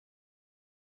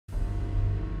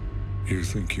You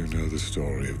think you know the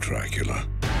story of Dracula?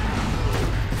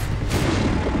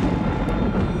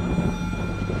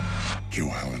 You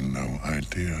have no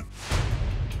idea.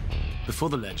 Before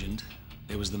the legend,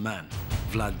 there was the man,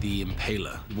 Vlad the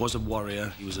Impaler. He was a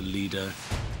warrior, he was a leader,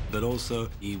 but also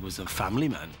he was a family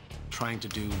man, trying to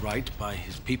do right by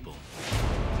his people.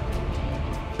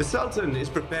 The Sultan is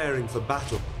preparing for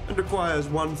battle and requires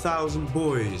 1,000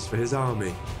 boys for his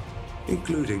army,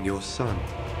 including your son.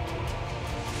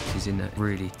 He's in a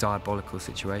really diabolical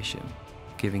situation,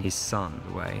 giving his son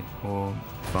away or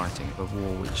fighting a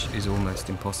war which is almost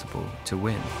impossible to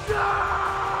win.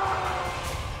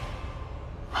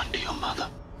 Run to your mother.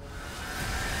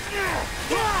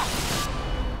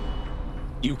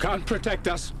 You can't protect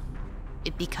us.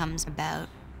 It becomes about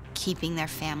keeping their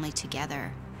family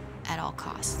together at all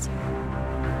costs.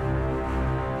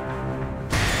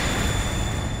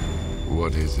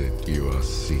 What is it you are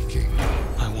seeking?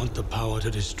 I want the power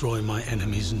to destroy my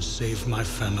enemies and save my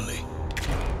family.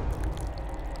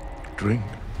 Drink.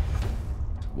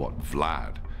 What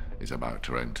Vlad is about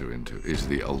to enter into is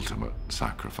the ultimate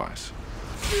sacrifice.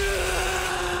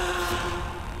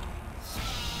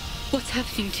 What's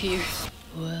happening to you?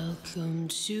 Welcome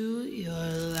to your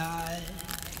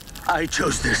life. I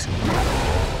chose this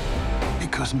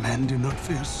because men do not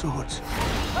fear swords.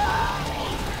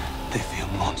 They fear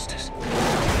monsters.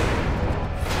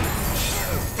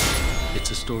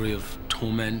 It's a story of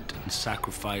torment and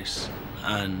sacrifice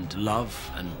and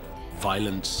love and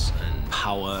violence and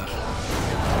power.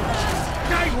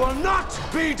 They will not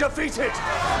be defeated!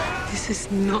 This is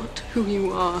not who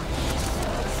you are.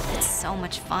 It's so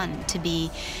much fun to be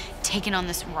taken on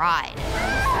this ride.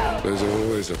 There's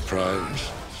always a prize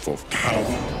for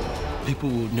power. People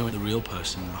will know the real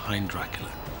person behind Dracula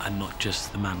and not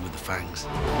just the man with the fangs.